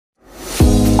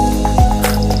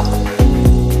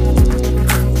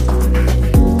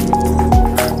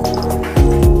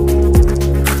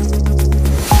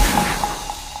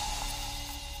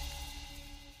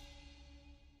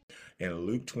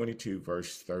22,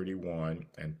 verse 31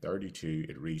 and 32,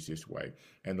 it reads this way.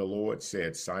 And the Lord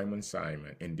said, Simon,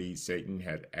 Simon, indeed Satan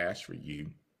had asked for you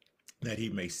that he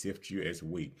may sift you as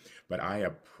wheat. But I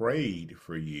have prayed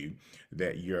for you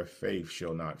that your faith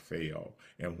shall not fail.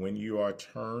 And when you are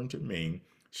turned to me,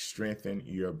 strengthen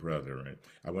your brethren.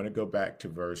 I want to go back to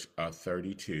verse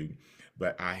 32.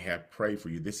 But I have prayed for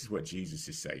you. This is what Jesus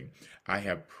is saying. I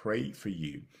have prayed for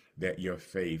you that your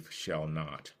faith shall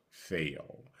not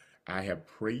fail. I have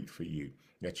prayed for you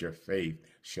that your faith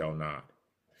shall not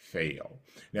fail.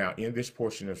 Now, in this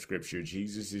portion of scripture,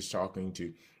 Jesus is talking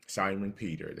to Simon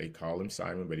Peter. They call him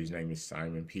Simon, but his name is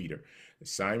Simon Peter.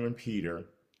 Simon Peter,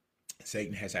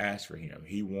 Satan has asked for him.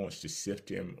 He wants to sift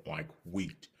him like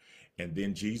wheat. And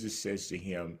then Jesus says to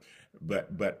him,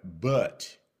 but,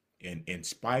 in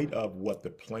spite of what the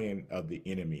plan of the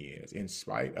enemy is, in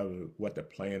spite of what the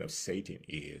plan of Satan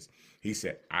is, he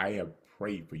said, I have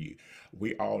prayed for you.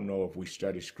 We all know, if we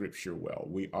study scripture well,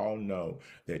 we all know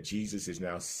that Jesus is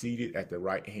now seated at the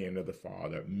right hand of the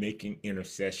Father, making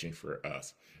intercession for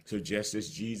us. So just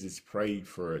as Jesus prayed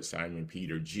for Simon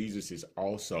Peter, Jesus is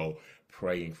also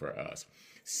praying for us.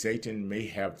 Satan may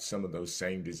have some of those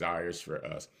same desires for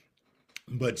us,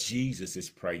 but Jesus is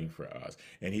praying for us,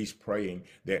 and he's praying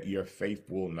that your faith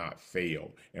will not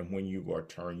fail. And when you are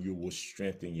turned, you will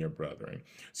strengthen your brethren.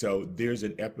 So there's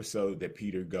an episode that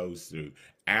Peter goes through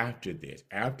after this.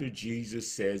 After Jesus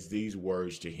says these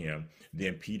words to him,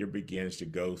 then Peter begins to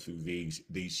go through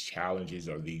these challenges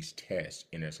or these tests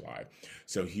in his life.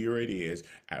 So here it is.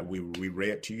 We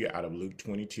read to you out of Luke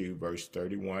 22, verse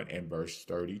 31 and verse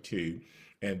 32.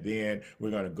 And then we're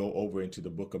going to go over into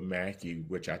the book of Matthew,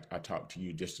 which I talked to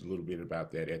you just a little bit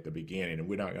about that at the beginning. And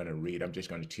we're not going to read. I'm just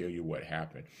going to tell you what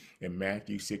happened. In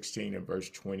Matthew 16 and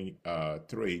verse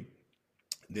 23,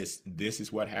 this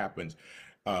is what happens.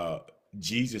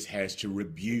 Jesus has to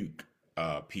rebuke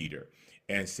Peter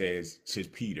and says to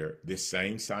Peter, this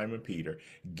same Simon Peter,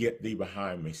 get thee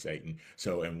behind me, Satan.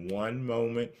 So in one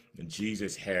moment,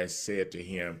 Jesus has said to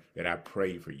him that I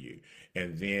pray for you.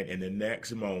 And then in the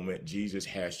next moment, Jesus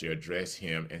has to address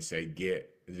him and say, get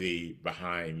thee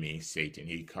behind me, Satan.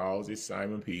 He calls it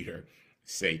Simon Peter,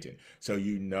 Satan. So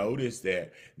you notice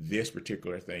that this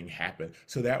particular thing happened.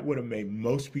 So that would have made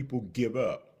most people give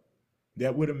up.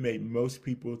 That would have made most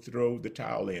people throw the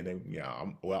towel in and,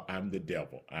 I'm the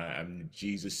devil.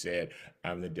 Jesus said,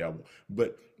 I'm the devil.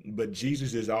 But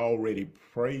Jesus has already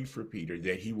prayed for Peter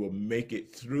that he will make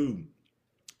it through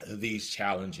these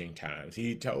challenging times.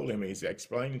 He told him, he's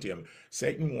explaining to him,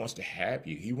 Satan wants to have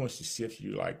you. He wants to sift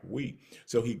you like wheat.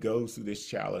 So he goes through this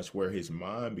challenge where his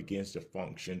mind begins to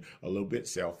function a little bit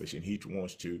selfish, and he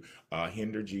wants to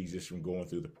hinder Jesus from going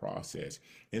through the process.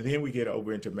 And then we get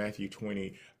over into Matthew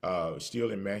 20, still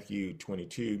in Matthew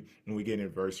 22, and we get in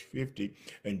verse 50.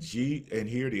 And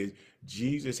here it is.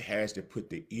 Jesus has to put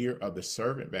the ear of the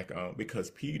servant back on because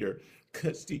Peter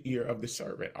cuts the ear of the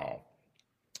servant off.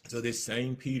 So this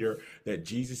same Peter that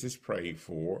Jesus has prayed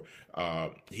for,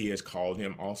 he has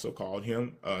also called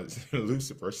him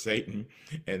Lucifer, Satan.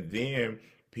 And then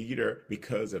Peter,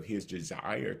 because of his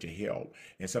desire to help,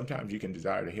 and sometimes you can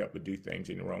desire to help but do things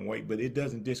in the wrong way, but it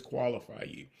doesn't disqualify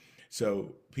you.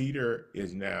 So Peter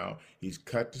he's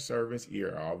cut the servant's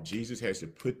ear off. Jesus has to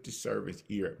put the servant's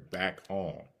ear back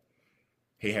on.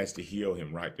 He has to heal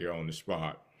him right there on the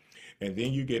spot. And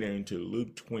then you get into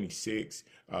Luke 26,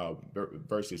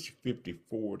 verses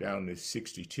 54 down to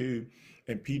 62.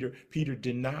 And Peter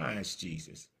denies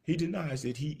Jesus. He denies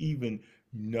that he even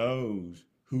knows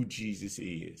who Jesus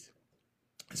is.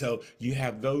 So you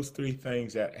have those three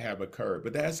things that have occurred.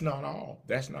 But that's not all.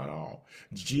 That's not all.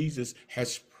 Jesus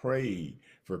has prayed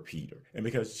for Peter. And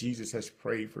because Jesus has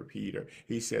prayed for Peter,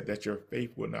 he said that your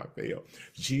faith will not fail.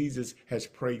 Jesus has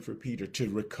prayed for Peter to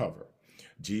recover.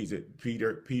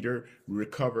 Peter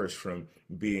recovers from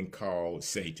being called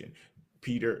Satan.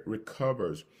 Peter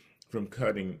recovers from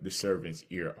cutting the servant's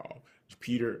ear off.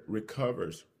 Peter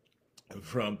recovers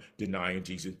from denying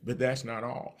Jesus, but that's not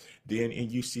all. Then,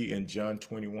 and you see in John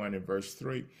 21 and verse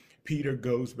 3, Peter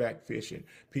goes back fishing.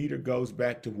 Peter goes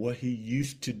back to what he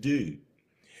used to do.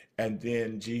 And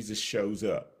then Jesus shows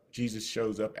up. Jesus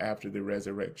shows up after the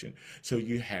resurrection. So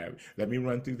let me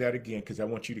run through that again because I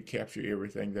want you to capture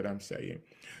everything that I'm saying.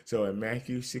 So in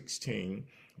Matthew 16,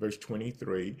 verse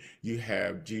 23, you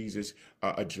have Jesus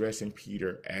addressing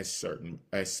Peter as Satan.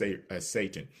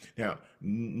 Now,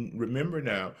 remember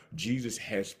now, Jesus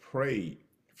has prayed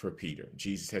for Peter.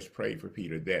 Jesus has prayed for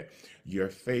Peter that your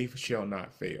faith shall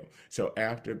not fail. So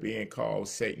after being called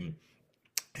Satan,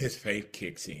 his faith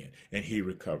kicks in and he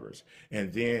recovers.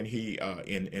 And then he,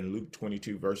 in Luke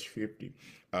 22, verse 50,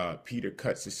 Peter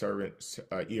cuts the servant's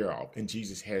ear off, and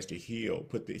Jesus has to heal,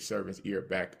 put the servant's ear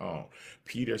back on.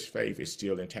 Peter's faith is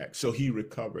still intact, so he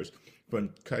recovers from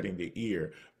cutting the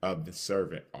ear of the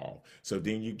servant off. So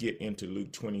then you get into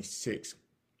Luke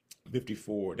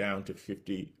 26:54 down to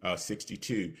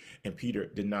 62, and Peter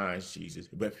denies Jesus,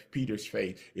 but Peter's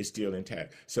faith is still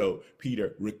intact. So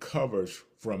Peter recovers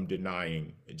from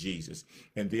denying Jesus.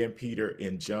 And then Peter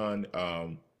in John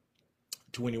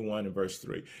 21 and verse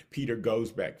 3, Peter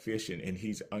goes back fishing and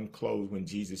he's unclothed when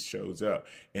Jesus shows up,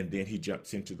 and then he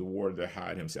jumps into the water to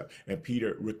hide himself, and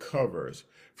Peter recovers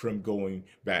from going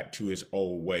back to his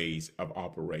old ways of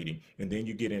operating. And then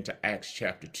you get into Acts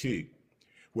chapter 2,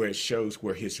 where it shows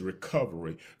where his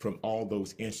recovery from all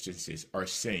those instances are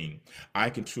seen. I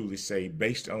can truly say,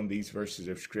 based on these verses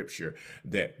of scripture,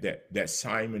 that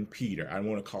Simon Peter, I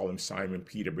want to call him Simon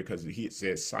Peter because he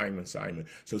says Simon, Simon.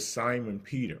 So Simon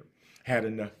Peter had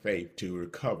enough faith to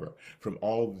recover from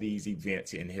all of these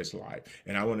events in his life.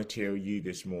 And I want to tell you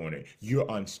this morning, you're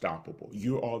unstoppable.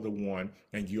 You are the one,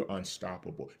 and you're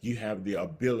unstoppable. You have the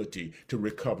ability to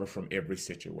recover from every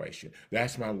situation.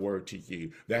 That's my word to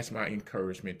you. That's my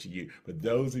encouragement to you. For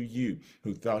those of you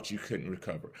who thought you couldn't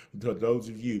recover, for those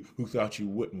of you who thought you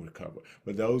wouldn't recover,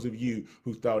 for those of you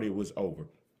who thought it was over,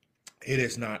 it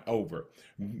is not over.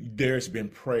 There's been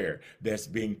prayer that's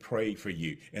being prayed for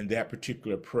you. And that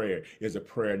particular prayer is a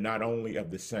prayer not only of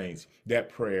the saints, that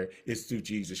prayer is through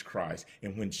Jesus Christ.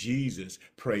 And when Jesus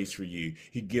prays for you,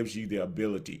 he gives you the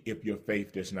ability, if your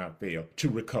faith does not fail, to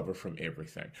recover from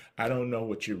everything. I don't know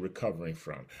what you're recovering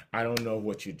from. I don't know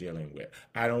what you're dealing with.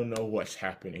 I don't know what's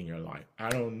happened in your life. I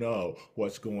don't know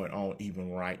what's going on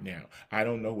even right now. I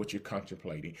don't know what you're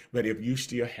contemplating. But if you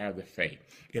still have the faith,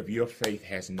 if your faith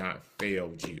has not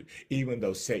failed you, even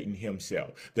though Satan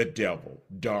himself, the devil,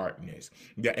 darkness,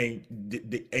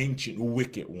 the ancient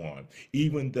wicked one,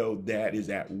 even though that is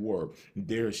at work,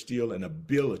 there is still an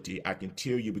ability. I can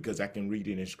tell you because I can read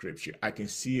it in scripture. I can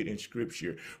see it in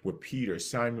scripture where Peter,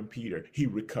 Simon Peter, he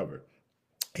recovered.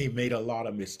 He made a lot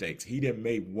of mistakes. He didn't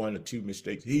make one or two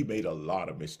mistakes. He made a lot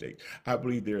of mistakes. I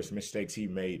believe there's mistakes he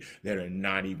made that are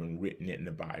not even written in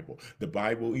the Bible. The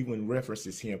Bible even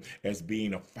references him as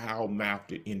being a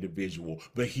foul-mouthed individual,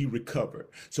 but he recovered.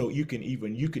 So you can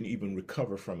even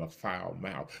recover from a foul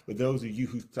mouth. For those of you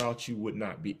who thought you would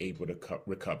not be able to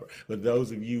recover, for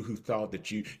those of you who thought that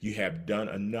you have done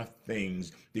enough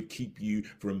things to keep you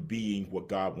from being what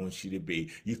God wants you to be,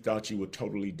 you thought you were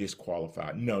totally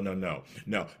disqualified. No.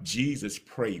 Jesus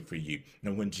prayed for you.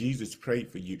 And when Jesus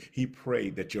prayed for you, he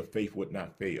prayed that your faith would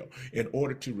not fail. In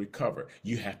order to recover,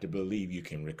 you have to believe you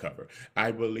can recover.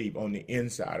 I believe on the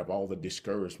inside of all the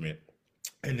discouragement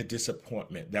and the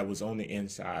disappointment that was on the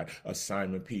inside of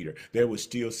Simon Peter, there was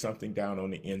still something down on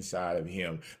the inside of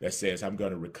him that says, I'm going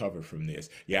to recover from this.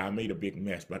 Yeah, I made a big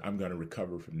mess, but I'm going to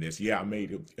recover from this. Yeah, I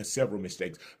made several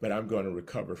mistakes, but I'm going to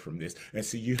recover from this. And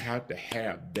so you have to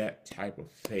have that type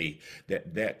of faith,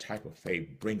 that type of faith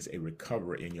brings a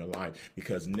recovery in your life,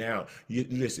 because now, you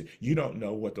don't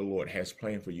know what the Lord has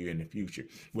planned for you in the future.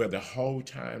 Well, the whole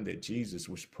time that Jesus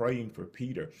was praying for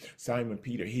Simon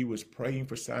Peter, he was praying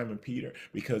for Simon Peter,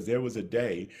 because there was a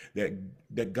day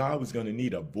that God was going to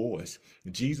need a voice.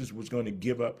 Jesus was going to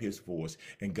give up his voice,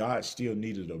 and God still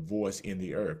needed a voice in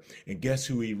the earth. And guess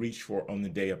who he reached for on the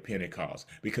day of Pentecost?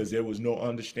 Because there was no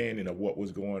understanding of what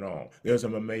was going on. There's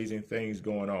some amazing things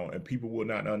going on, and people will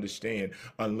not understand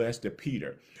unless the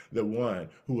Peter, the one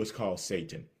who was called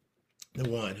Satan, the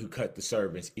one who cut the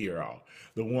servant's ear off,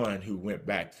 the one who went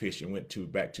back fishing,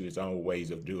 back to his own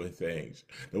ways of doing things,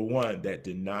 the one that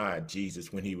denied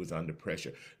Jesus when he was under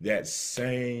pressure. That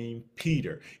same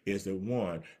Peter is the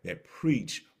one that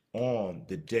preached on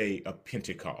the day of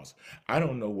Pentecost. I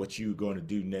don't know what you're going to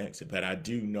do next, but I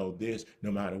do know this: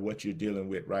 no matter what you're dealing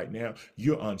with right now,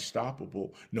 you're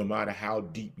unstoppable. No matter how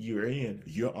deep you're in,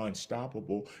 you're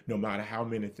unstoppable. No matter how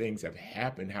many things have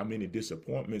happened, how many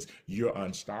disappointments, you're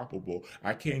unstoppable.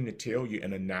 I came to tell you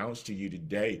and announce to you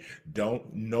today,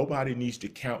 nobody needs to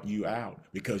count you out,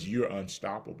 because you're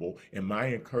unstoppable. And my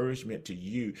encouragement to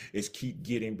you is keep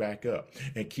getting back up,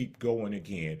 and keep going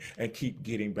again, and keep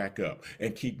getting back up,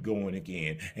 and keep going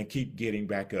again, and keep getting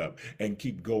back up, and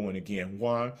keep going again.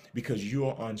 Why? Because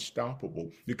you're unstoppable,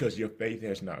 because your faith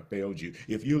has not failed you.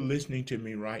 If you're listening to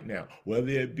me right now, whether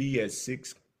it be at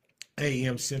 6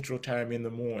 a.m. Central Time in the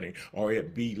morning, or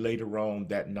it be later on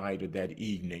that night or that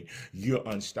evening, you're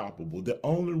unstoppable. The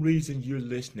only reason you're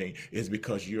listening is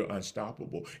because you're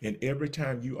unstoppable. And every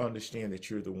time you understand that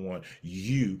you're the one,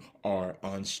 you are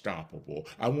unstoppable.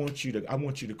 I want you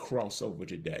to cross over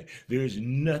today. There is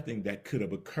nothing that could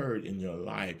have occurred in your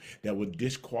life that would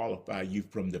disqualify you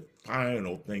from the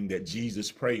final thing that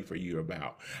Jesus prayed for you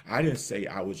about. I didn't say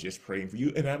I was just praying for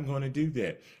you, and I'm going to do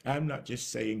that. I'm not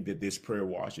just saying that this prayer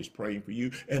watch is praying for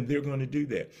you, and they're going to do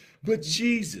that. But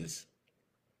Jesus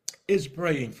is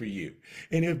praying for you.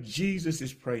 And if Jesus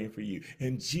is praying for you,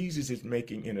 and Jesus is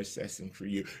making intercession for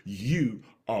you, you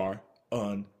are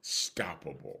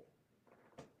unstoppable.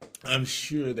 I'm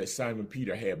sure that Simon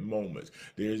Peter had moments.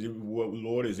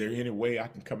 Lord, is there any way I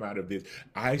can come out of this?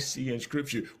 I see in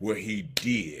scripture where he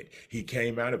did. He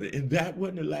came out of it. And that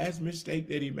wasn't the last mistake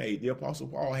that he made. The Apostle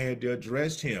Paul had to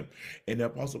address him. And the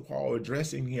Apostle Paul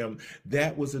addressing him,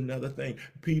 that was another thing.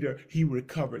 Peter, he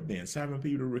recovered then. Simon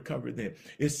Peter recovered then.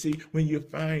 You see, when you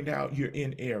find out you're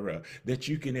in error, that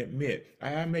you can admit,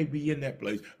 I may be in that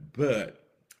place, but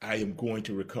I am going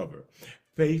to recover.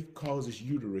 Faith causes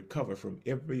you to recover from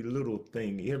every little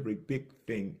thing, every big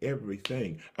thing,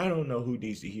 everything. I don't know who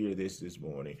needs to hear this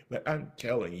morning, but I'm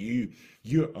telling you,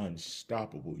 you're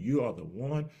unstoppable. You are the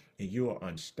one, and you are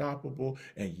unstoppable,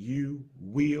 and you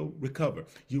will recover.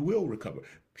 You will recover.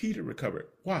 Peter recovered.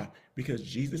 Why? Because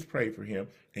Jesus prayed for him,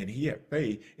 and he had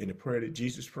faith in the prayer that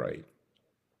Jesus prayed.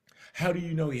 How do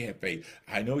you know he had faith?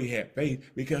 I know he had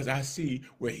faith because I see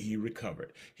where he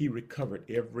recovered. He recovered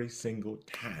every single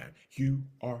time. You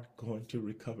are going to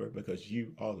recover because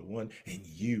you are the one, and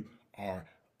you are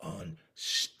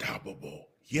unstoppable.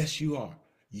 Yes, you are.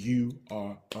 You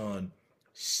are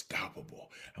unstoppable.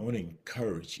 I want to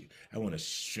encourage you. I want to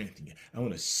strengthen you. I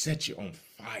want to set you on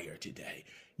fire today.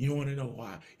 You want to know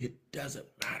why? It doesn't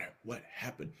matter what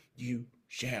happened. You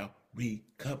shall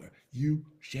recover. You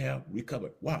shall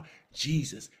recover. Why?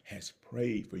 Jesus has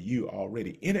prayed for you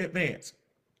already in advance,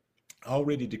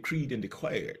 already decreed and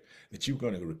declared that you're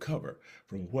going to recover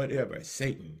from whatever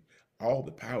Satan, all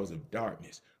the powers of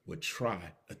darkness would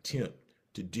attempt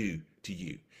to do to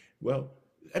you. Well,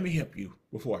 let me help you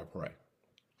before I pray.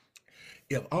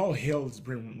 If all hell has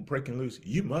been breaking loose,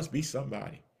 you must be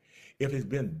somebody. If it's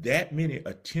been that many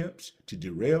attempts to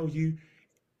derail you,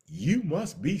 you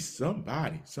must be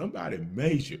somebody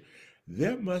major.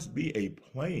 There must be a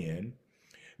plan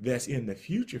that's in the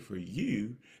future for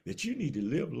you that you need to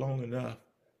live long enough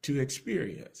to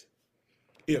experience.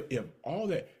 If all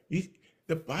that,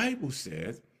 the Bible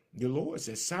says, the Lord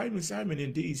says, Simon, Simon,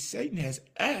 indeed, Satan has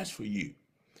asked for you.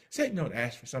 Satan don't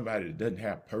ask for somebody that doesn't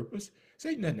have purpose.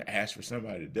 Satan doesn't ask for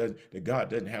somebody that God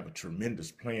doesn't have a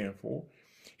tremendous plan for.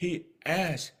 He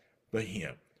asked for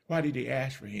him. Why did he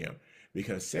ask for him?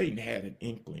 Because Satan had an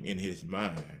inkling in his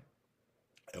mind.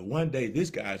 And one day this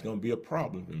guy's going to be a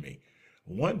problem for me.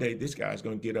 One day this guy's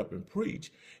going to get up and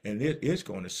preach, and it's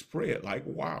going to spread like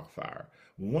wildfire.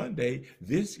 One day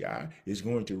this guy is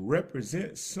going to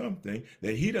represent something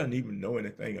that he doesn't even know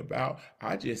anything about.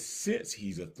 I just sense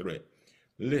he's a threat.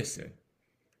 Listen,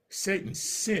 Satan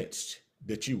sensed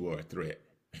that you were a threat.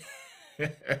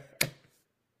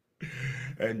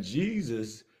 And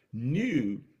Jesus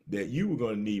knew that you were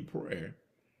going to need prayer,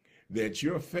 that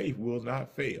your faith will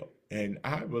not fail. And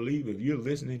I believe if you're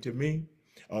listening to me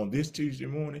on this Tuesday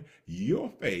morning, your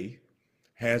faith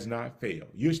has not failed.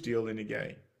 You're still in the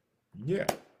game. Yeah,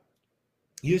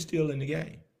 you're still in the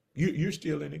game. You're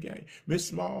still in the game. Miss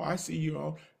Small, I see you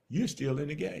on. You're still in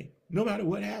the game. No matter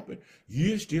what happened,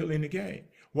 you're still in the game.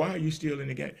 Why are you still in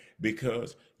the game?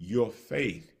 Because your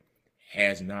faith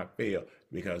has not failed.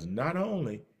 Because not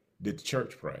only did the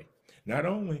church pray, not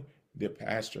only did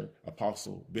Pastor,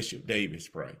 Apostle, Bishop Davis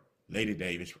pray, Lady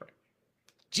Davis pray,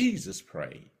 Jesus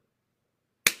prayed.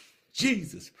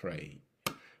 Jesus prayed.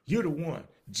 You're the one.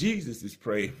 Jesus is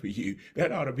praying for you.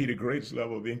 That ought to be the greatest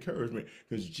level of encouragement,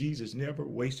 because Jesus never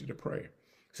wasted a prayer.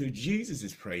 So Jesus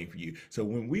is praying for you. So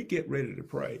when we get ready to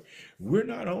pray, we're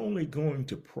not only going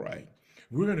to pray,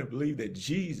 we're going to believe that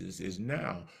Jesus is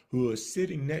now, who is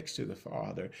sitting next to the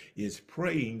Father, is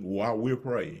praying while we're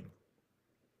praying.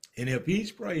 And if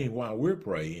he's praying while we're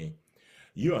praying,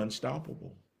 you're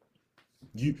unstoppable.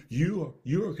 You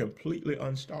are completely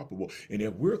unstoppable. And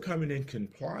if we're coming in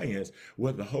compliance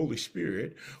with the Holy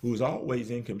Spirit, who's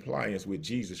always in compliance with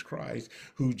Jesus Christ,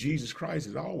 who Jesus Christ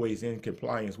is always in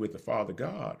compliance with the Father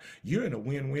God, you're in a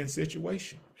win-win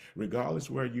situation. Regardless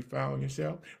where you found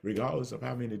yourself, regardless of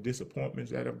how many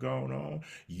disappointments that have gone on,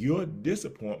 your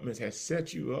disappointments has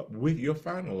set you up with your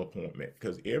final appointment.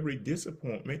 Because every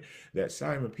disappointment that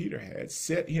Simon Peter had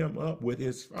set him up with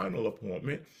his final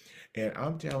appointment. And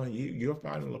I'm telling you, your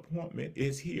final appointment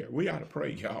is here. We ought to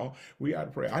pray, y'all. We ought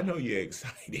to pray. I know you're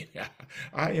excited.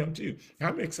 I am too.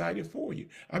 I'm excited for you.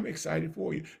 I'm excited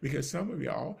for you because some of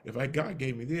y'all, if God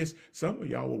gave me this, some of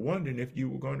y'all were wondering if you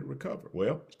were going to recover.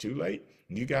 Well, it's too late.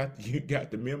 You got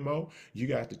the memo, you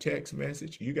got the text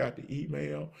message, you got the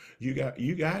email, you got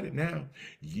it now.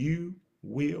 You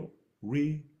will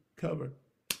recover.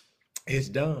 It's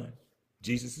done.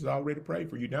 Jesus has already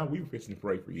prayed for you. Now we're fixing to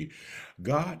pray for you.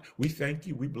 God, we thank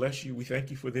you. We bless you. We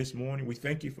thank you for this morning. We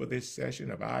thank you for this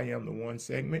session of I Am the One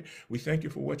segment. We thank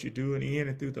you for what you're doing in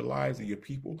and through the lives of your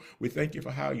people. We thank you for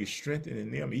how you're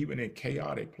strengthening them, even in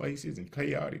chaotic places and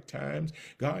chaotic times.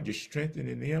 God, you're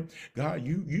strengthening them. God,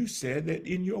 you said that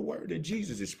in your word that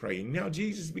Jesus is praying. Now,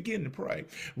 Jesus, begin to pray.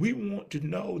 We want to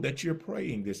know that you're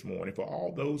praying this morning for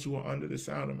all those who are under the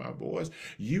sound of my voice.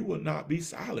 You will not be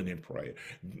silent in prayer.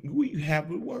 We have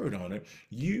a word on it.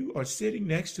 You are sitting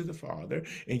next to the Father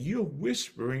and you're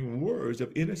whispering words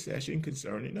of intercession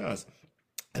concerning us.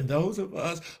 And those of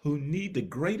us who need the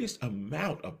greatest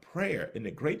amount of prayer and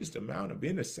the greatest amount of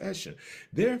intercession,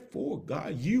 therefore,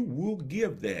 God, you will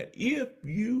give that. If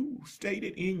you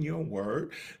stated in your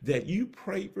word that you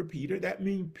prayed for Peter, that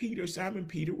means Simon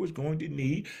Peter was going to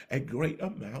need a great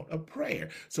amount of prayer.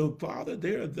 So, Father,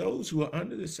 there are those who are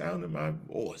under the sound of my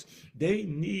voice. They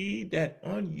need that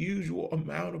unusual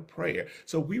amount of prayer.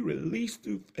 So we release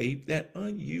through faith that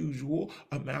unusual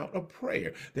amount of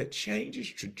prayer that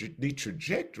changes the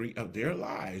trajectory of their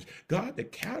lives. God,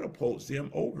 that catapults them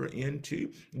over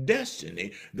into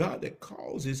destiny. God, that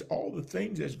causes all the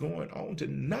things that's going on to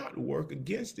not work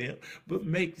against them, but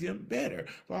make them better.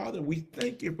 Father, we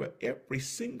thank you for every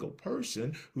single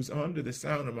person who's under the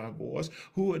sound of my voice,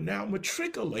 who are now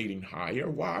matriculating higher.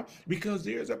 Why? Because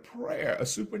there's a prayer, a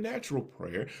supernatural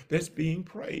prayer that's being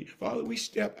prayed. Father, we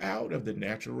step out of the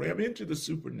natural realm into the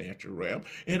supernatural realm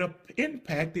and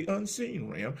impact the unseen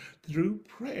realm through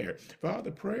prayer.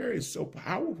 Father, prayer is so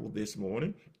powerful this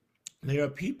morning. There are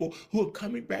people who are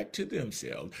coming back to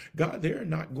themselves. God, they're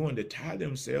not going to tie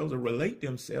themselves or relate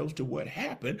themselves to what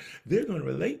happened. They're going to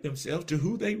relate themselves to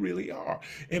who they really are.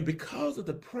 And because of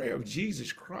the prayer of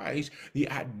Jesus Christ, the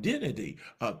identity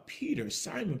of Peter,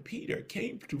 Simon Peter,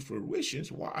 came to fruition.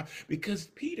 Why? Because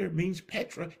Peter means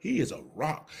Petra. He is a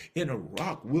rock, and a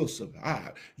rock will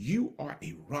survive. You are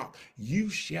a rock. You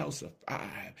shall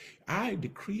survive. I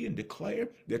decree and declare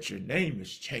that your name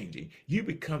is changing. You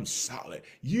become solid.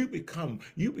 You become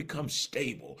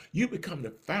stable. You become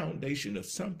the foundation of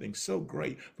something so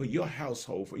great for your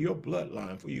household, for your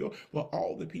bloodline, for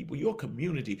all the people, your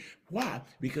community. Why?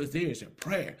 Because there is a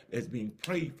prayer that's being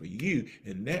prayed for you,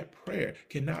 and that prayer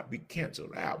cannot be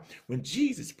canceled out. When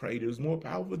Jesus prayed, it was more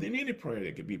powerful than any prayer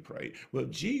that could be prayed. Well,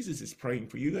 Jesus is praying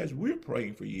for you as we're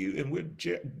praying for you, and we're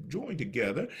joined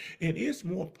together, and it's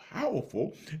more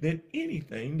powerful than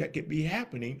anything that could be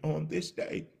happening on this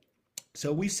day.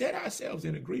 So we set ourselves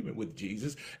in agreement with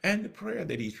Jesus and the prayer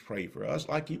that he's prayed for us.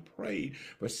 Like he prayed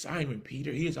for Simon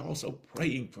Peter, he is also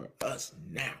praying for us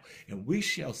now. And we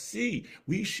shall see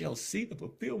the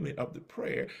fulfillment of the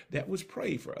prayer that was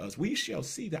prayed for us. We shall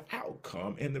see the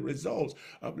outcome and the results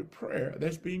of the prayer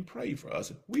that's being prayed for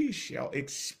us. We shall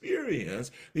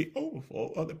experience the overflow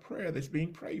of the prayer that's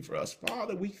being prayed for us.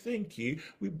 Father, we thank you.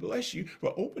 We bless you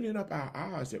for opening up our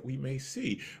eyes that we may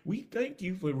see. We thank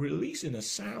you for releasing a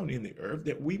sound in the earth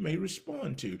that we may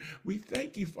respond to. We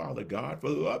thank you, Father God, for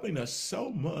loving us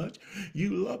so much.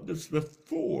 You loved us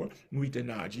before we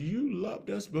denied you. You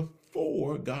loved us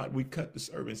before, God, we cut the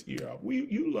servant's ear off.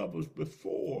 You loved us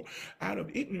before. Out of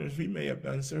ignorance, we may have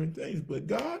done certain things, but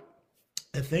God,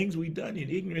 the things we've done in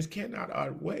ignorance cannot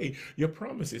outweigh your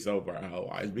promises over our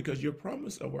lives, because your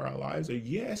promise over our lives are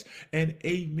yes and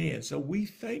amen. So we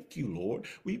thank you, Lord.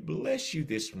 We bless you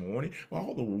this morning for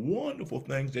all the wonderful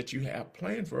things that you have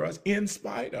planned for us in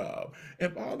spite of.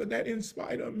 And Father, that in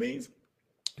spite of means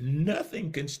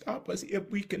Nothing can stop us if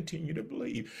we continue to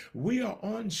believe. We are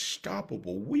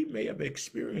unstoppable. We may have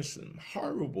experienced some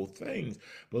horrible things,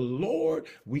 but Lord,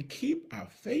 we keep our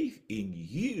faith in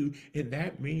you, and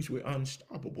that means we're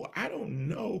unstoppable. I don't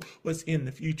know what's in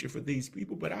the future for these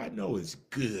people, but I know it's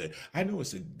good. I know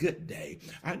it's a good day.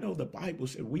 I know the Bible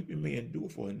said weeping may endure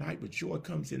for a night, but joy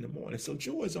comes in the morning. So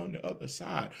joy is on the other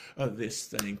side of this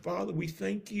thing. Father, we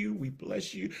thank you. We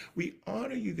bless you. We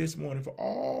honor you this morning for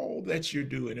all that you're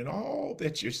doing and all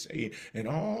that you're saying and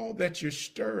all that you're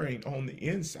stirring on the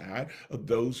inside of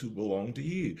those who belong to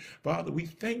you. Father, we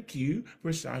thank you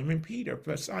for Simon Peter.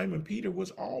 For Simon Peter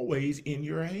was always in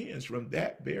your hands from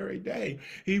that very day.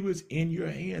 He was in your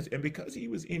hands. And because he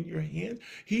was in your hands,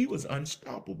 he was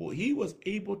unstoppable. He was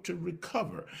able to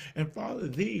recover. And Father,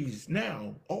 these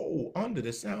now, under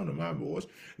the sound of my voice,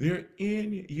 they're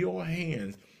in your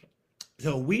hands.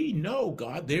 So we know,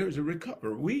 God, there's a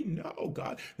recovery. We know,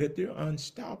 God, that they're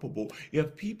unstoppable.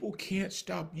 If people can't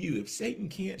stop you, if Satan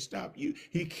can't stop you,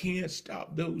 he can't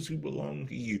stop those who belong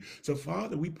to you. So,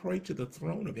 Father, we pray to the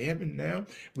throne of heaven now.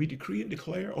 We decree and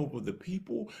declare over the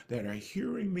people that are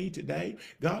hearing me today,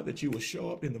 God, that you will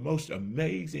show up in the most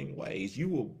amazing ways. You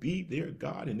will be their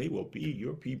God, and they will be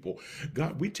your people.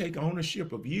 God, we take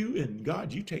ownership of you, and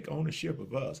God, you take ownership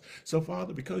of us. So,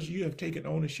 Father, because you have taken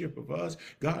ownership of us,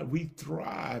 God, we thrive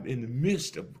in the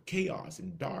midst of chaos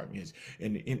and darkness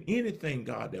and in anything,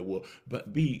 God, that will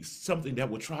be something that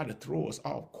will try to throw us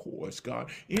off course, God.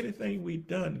 Anything we've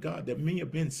done, God, that may have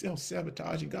been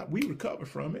self-sabotaging, God, we recover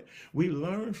from it. We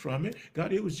learn from it.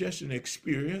 God, it was just an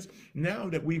experience. Now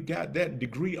that we've got that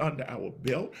degree under our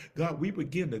belt, God, we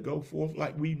begin to go forth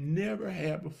like we never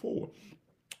had before.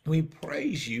 We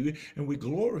praise you and we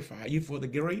glorify you for the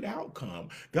great outcome.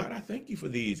 God, I thank you for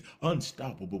these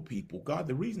unstoppable people. God,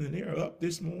 the reason they're up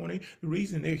this morning, the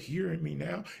reason they're hearing me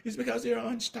now is because they're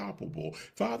unstoppable.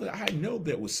 Father, I know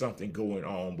there was something going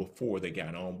on before they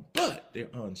got on, but they're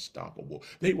unstoppable.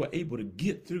 They were able to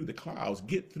get through the clouds,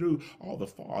 get through all the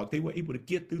fog. They were able to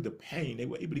get through the pain. They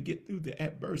were able to get through the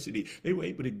adversity. They were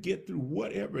able to get through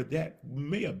whatever that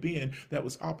may have been that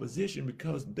was opposition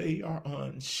because they are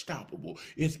unstoppable.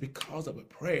 It's because of a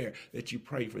prayer that you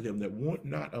pray for them that would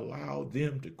not allow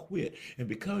them to quit. And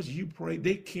because you pray,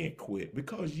 they can't quit.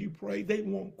 Because you pray, they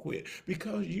won't quit.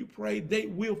 Because you pray, they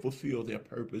will fulfill their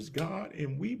purpose, God.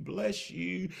 And we bless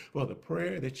you for the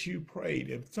prayer that you prayed.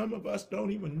 And some of us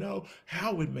don't even know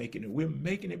how we're making it. We're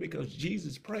making it because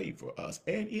Jesus prayed for us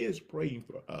and is praying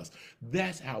for us.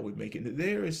 That's how we're making it.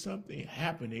 There is something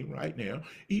happening right now,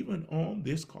 even on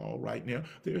this call right now.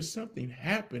 There's something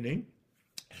happening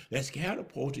that's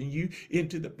catapulting you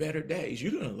into the better days.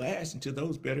 You're going to last until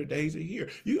those better days are here.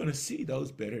 You're going to see those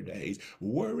better days.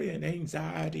 Worry and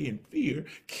anxiety and fear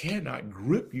cannot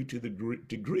grip you to the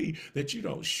degree that you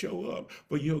don't show up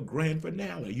for your grand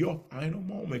finale, your final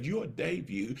moment. Your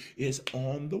debut is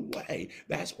on the way.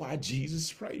 That's why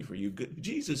Jesus prayed for you.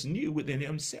 Jesus knew within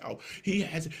himself he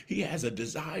has a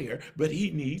desire, but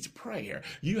he needs prayer.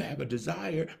 You have a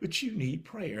desire, but you need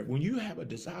prayer. When you have a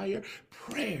desire,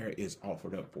 prayer is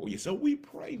offered up for you. So we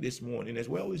pray this morning, as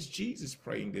well as Jesus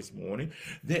praying this morning,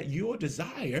 that your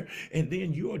desire and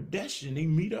then your destiny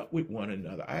meet up with one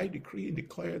another. I decree and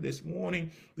declare this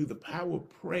morning through the power of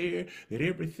prayer that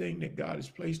everything that God has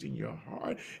placed in your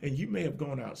heart, and you may have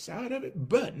gone outside of it,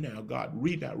 but now God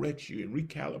redirects you and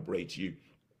recalibrates you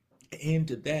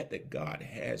into that God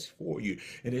has for you.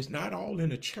 And it's not all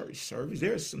in a church service.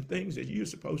 There's some things that you're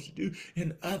supposed to do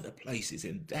in other places,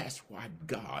 and that's why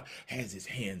God has his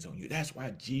hands on you. That's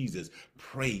why Jesus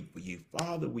prayed for you.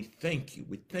 Father, we thank you.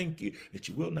 We thank you that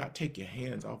you will not take your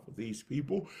hands off of these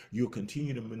people. You'll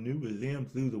continue to maneuver them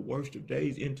through the worst of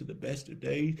days into the best of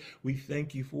days. We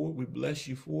thank you for it. We bless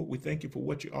you for it. We thank you for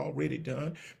what you already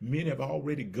done. Men have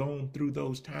already gone through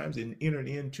those times and entered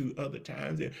into other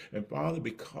times. And Father,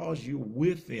 because you're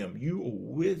with them. You are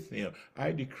with them.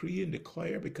 I decree and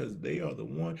declare, because they are the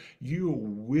one, you are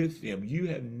with them. You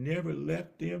have never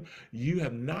left them. You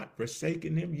have not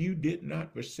forsaken them. You did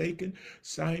not forsaken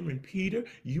Simon Peter.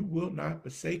 You will not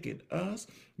forsaken us,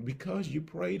 because you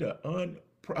prayed a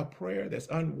prayer that's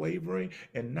unwavering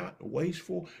and not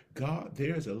wasteful. God,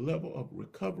 there's a level of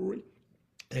recovery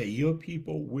that your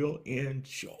people will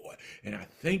enjoy. And I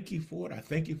thank you for it. I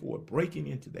thank you for it breaking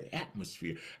into the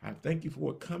atmosphere. I thank you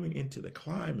for it coming into the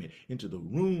climate, into the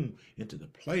room, into the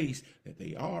place that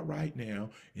they are right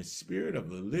now. In spirit of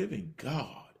the living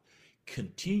God,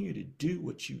 continue to do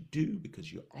what you do,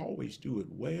 because you always do it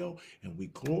well. And we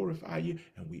glorify you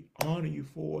and we honor you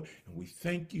for it. And we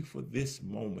thank you for this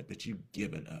moment that you've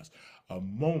given us, a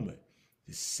moment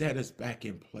to set us back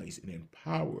in place and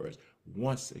empower us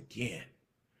once again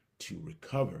to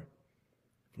recover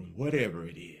from whatever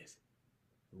it is.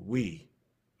 We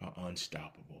are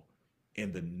unstoppable.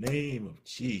 In the name of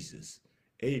Jesus,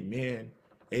 amen,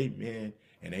 amen,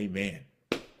 and amen.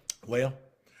 Well,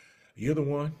 you're the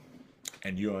one,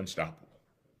 and you're unstoppable.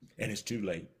 And it's too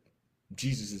late.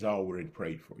 Jesus has already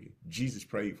prayed for you. Jesus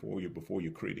prayed for you before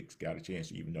your critics got a chance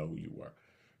to even know who you were.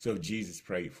 So if Jesus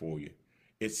prayed for you,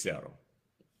 it's settled.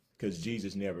 Because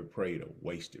Jesus never prayed a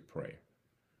wasted prayer.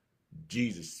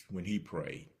 Jesus, when he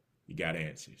prayed, he got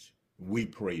answers. We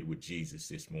prayed with Jesus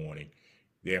this morning.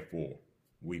 Therefore,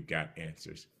 we've got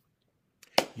answers.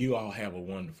 You all have a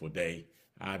wonderful day.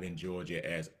 I've enjoyed you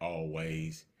as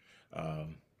always.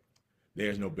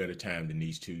 There's no better time than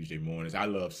these Tuesday mornings. I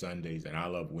love Sundays and I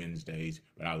love Wednesdays,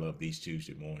 but I love these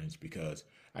Tuesday mornings because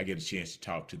I get a chance to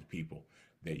talk to the people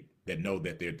that know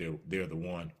that they're the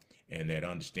one and that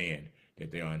understand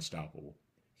that they're unstoppable.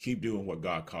 Keep doing what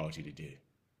God calls you to do.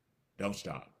 Don't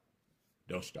stop.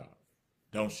 Don't stop.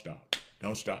 Don't stop.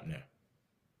 Don't stop now.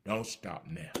 Don't stop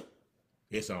now.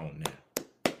 It's on now.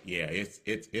 Yeah,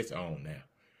 it's on now.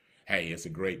 Hey, it's a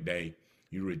great day.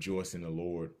 You rejoice in the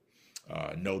Lord.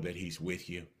 Know that he's with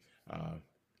you.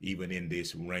 Even in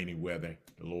this rainy weather,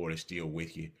 the Lord is still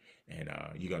with you. And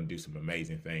you're going to do some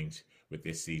amazing things with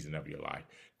this season of your life.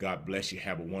 God bless you.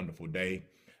 Have a wonderful day.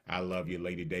 I love you.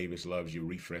 Lady Davis loves you.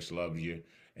 Refresh loves you.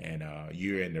 And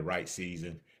you're in the right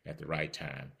season at the right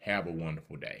time. Have a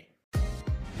wonderful day.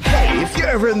 Hey, if you're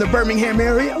ever in the Birmingham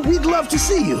area, we'd love to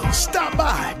see you. Stop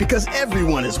by because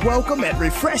everyone is welcome at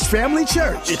Refresh Family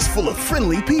Church. It's full of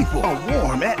friendly people, a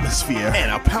warm atmosphere,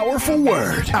 and a powerful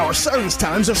word. Our service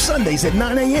times are Sundays at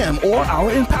 9 a.m. or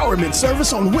our empowerment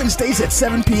service on Wednesdays at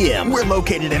 7 p.m. We're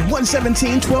located at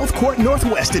 117 12th Court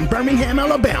Northwest in Birmingham,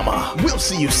 Alabama. We'll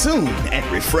see you soon at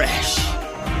Refresh.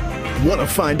 Want to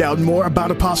find out more about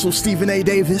Apostle Stephen A.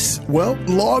 Davis? Well,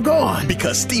 log on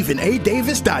because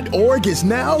StephenADavis.org is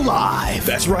now live.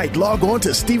 That's right, log on to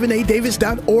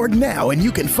StephenADavis.org now and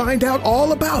you can find out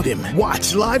all about him,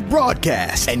 watch live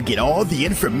broadcasts, and get all the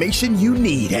information you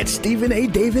need at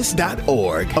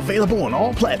StephenADavis.org. Available on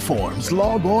all platforms.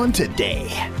 Log on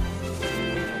today.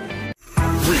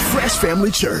 Refresh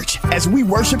Family Church. As we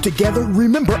worship together,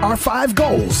 remember our 5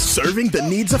 goals: serving the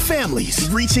needs of families,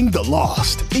 reaching the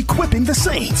lost, equipping the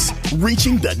saints,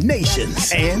 reaching the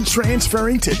nations, and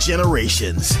transferring to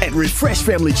generations. At Refresh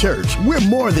Family Church, we're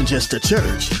more than just a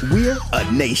church. We're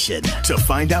a nation. To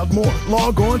find out more,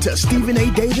 log on to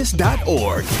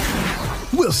StephenADavis.org.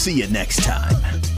 We'll see you next time.